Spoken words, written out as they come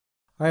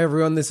Hi,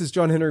 everyone. This is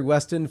John Henry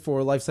Weston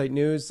for LifeSite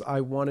News.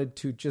 I wanted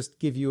to just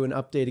give you an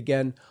update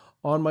again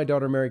on my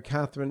daughter, Mary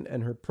Catherine,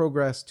 and her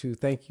progress, to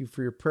thank you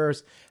for your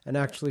prayers and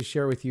actually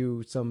share with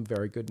you some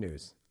very good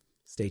news.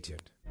 Stay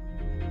tuned.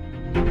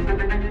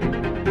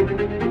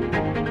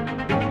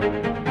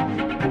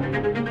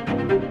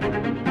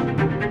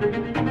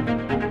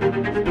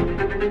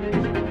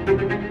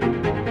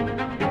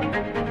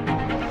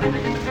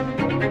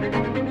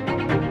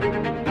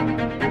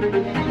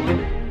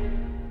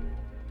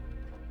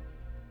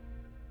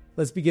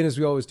 Let's begin as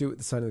we always do with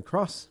the sign of the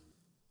cross.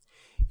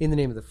 In the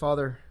name of the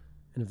Father,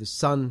 and of the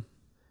Son,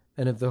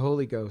 and of the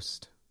Holy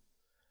Ghost.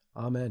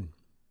 Amen.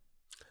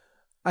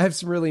 I have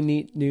some really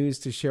neat news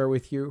to share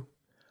with you.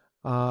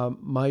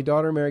 My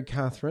daughter, Mary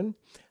Catherine,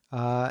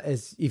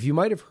 as if you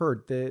might have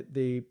heard,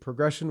 the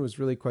progression was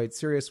really quite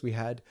serious. We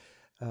had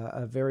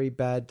a very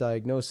bad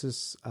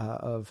diagnosis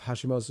of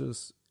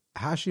Hashimoto's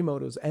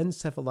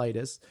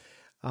encephalitis.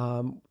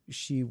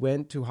 She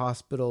went to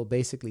hospital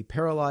basically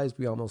paralyzed.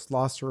 We almost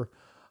lost her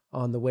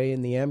on the way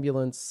in the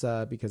ambulance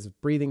because of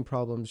breathing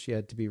problems. She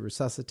had to be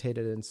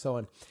resuscitated and so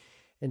on.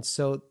 And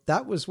so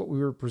that was what we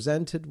were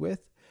presented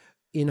with.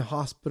 In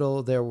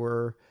hospital, there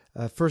were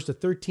first a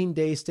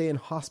 13-day stay in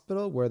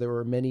hospital where there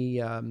were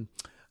many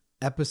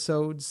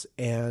episodes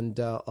and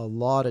a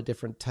lot of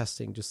different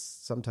testing,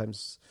 just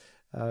sometimes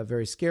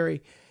very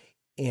scary,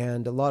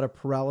 and a lot of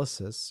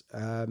paralysis,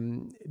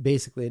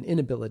 basically an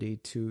inability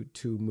to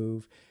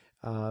move.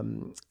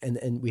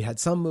 And we had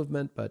some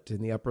movement, but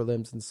in the upper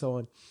limbs and so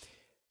on.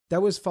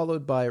 That was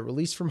followed by a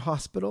release from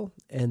hospital,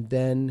 and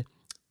then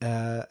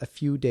a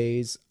few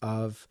days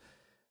of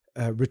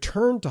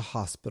return to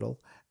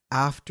hospital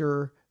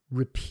after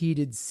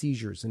repeated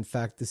seizures. In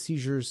fact, the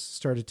seizures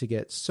started to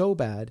get so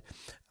bad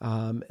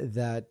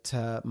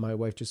that my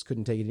wife just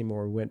couldn't take it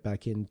anymore. We went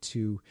back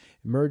into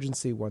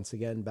emergency once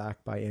again,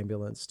 back by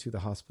ambulance to the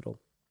hospital.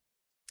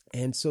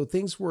 And so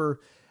things were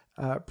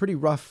pretty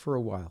rough for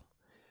a while.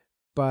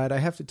 But I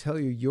have to tell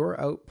you, your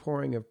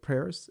outpouring of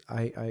prayers,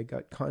 I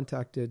got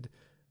contacted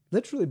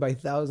literally by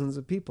thousands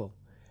of people.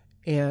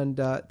 And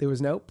there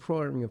was an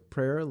outpouring of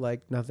prayer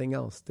like nothing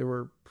else. There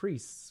were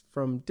priests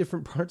from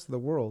different parts of the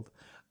world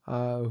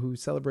who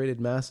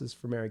celebrated masses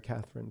for Mary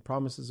Catherine,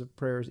 promises of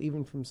prayers,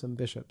 even from some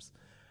bishops.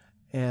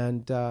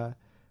 And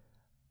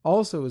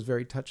also was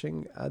very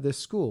touching, this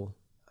school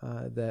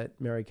that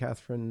Mary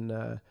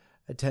Catherine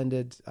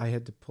attended. I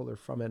had to pull her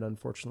from it,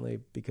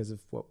 unfortunately, because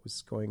of what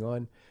was going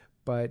on.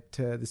 But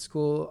the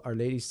school, Our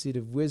Lady's Seat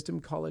of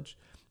Wisdom College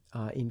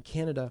in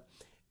Canada,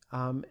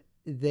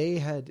 they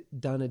had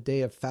done a day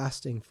of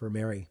fasting for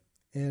Mary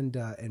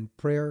and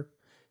prayer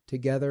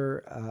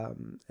together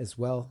as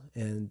well.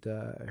 And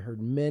I heard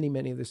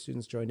many of the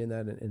students joined in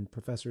that, and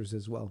professors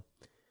as well.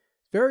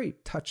 Very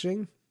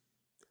touching,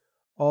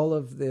 all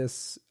of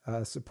this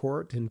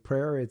support and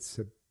prayer. It's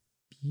a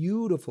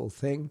beautiful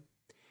thing,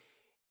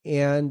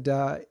 and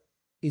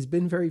it's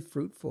been very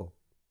fruitful.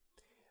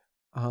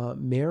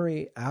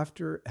 Mary,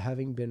 after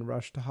having been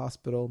rushed to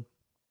hospital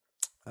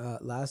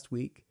last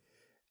week,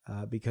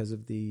 because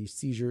of the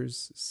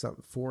seizures,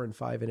 4 and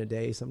 5 in a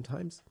day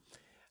sometimes.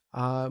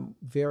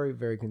 Very,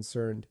 very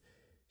concerned.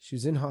 She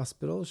was in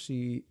hospital.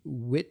 She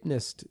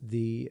witnessed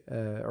the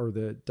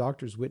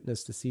doctors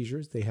witnessed the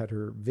seizures. They had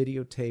her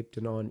videotaped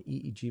and on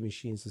EEG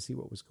machines to see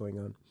what was going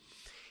on.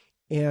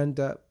 And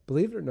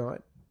believe it or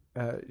not,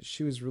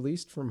 she was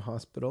released from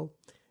hospital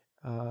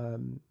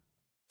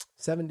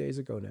 7 days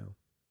ago now.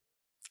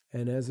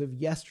 And as of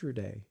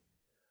yesterday,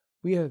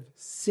 we have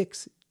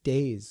 6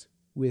 days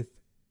with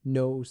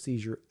no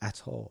seizure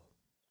at all.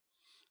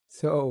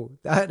 So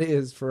that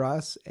is for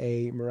us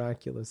a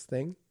miraculous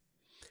thing.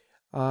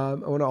 I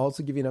want to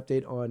also give you an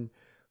update on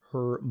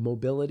her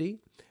mobility.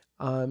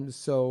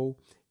 So,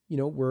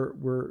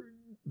 we're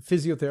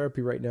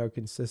physiotherapy right now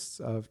consists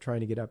of trying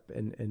to get up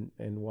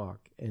and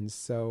walk. And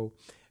so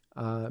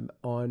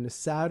on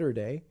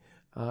Saturday,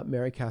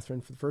 Mary Catherine,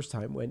 for the first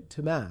time, went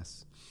to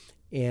Mass.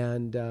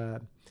 And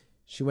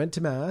she went to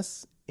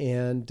Mass,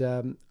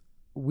 and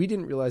we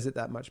didn't realize it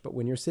that much, but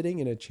when you're sitting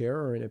in a chair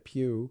or in a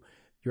pew,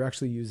 you're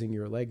actually using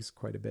your legs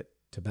quite a bit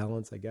to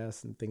balance, I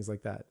guess, and things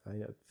like that. I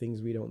know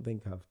things we don't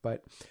think of,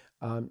 but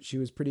she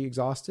was pretty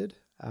exhausted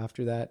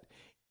after that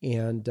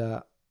and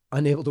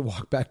unable to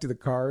walk back to the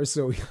car.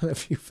 So we got a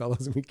few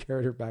fellows and we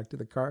carried her back to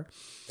the car.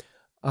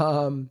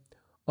 On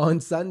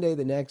Sunday,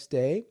 the next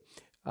day,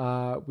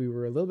 we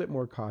were a little bit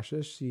more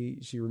cautious. She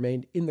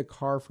remained in the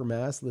car for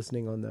Mass,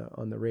 listening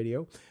on the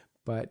radio,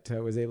 but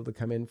was able to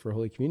come in for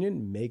Holy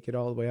Communion, make it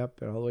all the way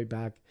up and all the way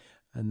back,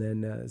 and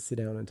then sit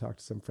down and talk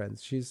to some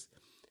friends. She's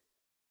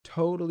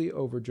totally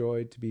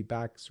overjoyed to be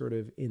back sort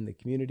of in the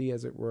community,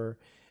 as it were,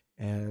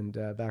 and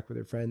back with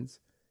her friends.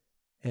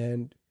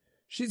 And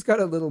she's got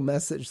a little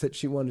message that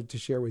she wanted to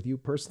share with you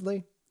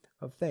personally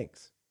of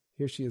thanks.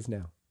 Here she is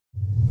now.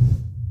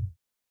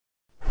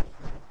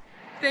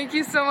 Thank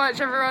you so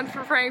much, everyone,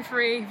 for praying for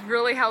me. You've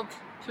really helped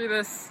through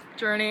this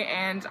journey,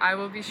 and I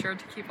will be sure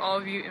to keep all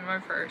of you in my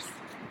prayers.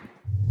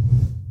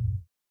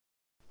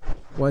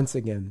 Once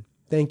again,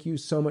 thank you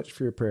so much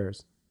for your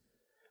prayers.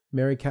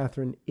 Mary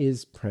Catherine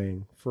is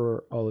praying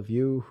for all of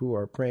you who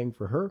are praying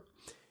for her.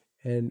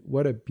 And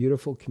what a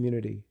beautiful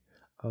community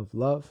of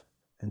love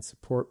and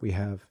support we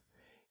have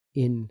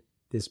in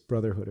this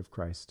brotherhood of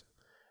Christ.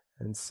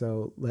 And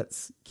so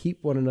let's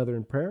keep one another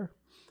in prayer.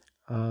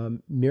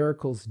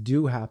 Miracles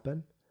do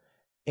happen.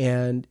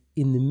 And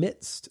in the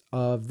midst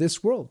of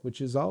this world,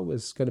 which is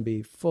always going to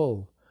be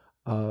full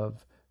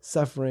of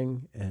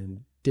suffering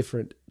and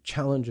different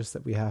challenges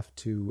that we have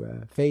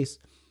to face,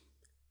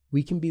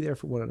 we can be there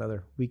for one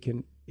another. We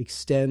can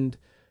extend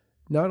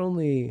not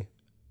only,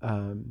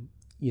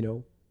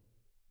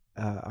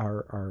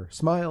 our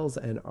smiles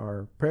and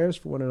our prayers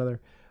for one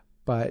another,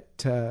 but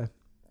there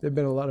have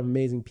been a lot of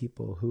amazing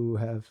people who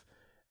have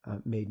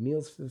made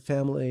meals for the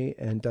family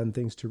and done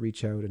things to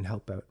reach out and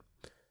help out.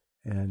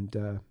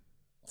 And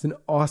it's an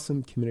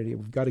awesome community.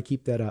 We've got to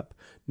keep that up,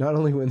 not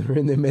only when we're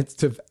in the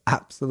midst of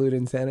absolute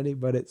insanity,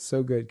 but it's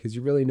so good because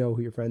you really know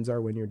who your friends are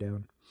when you're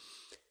down.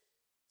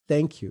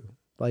 Thank you,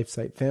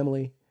 LifeSite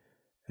family,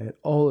 and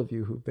all of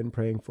you who've been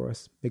praying for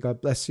us. May God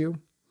bless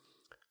you.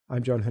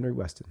 I'm John Henry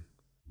Weston.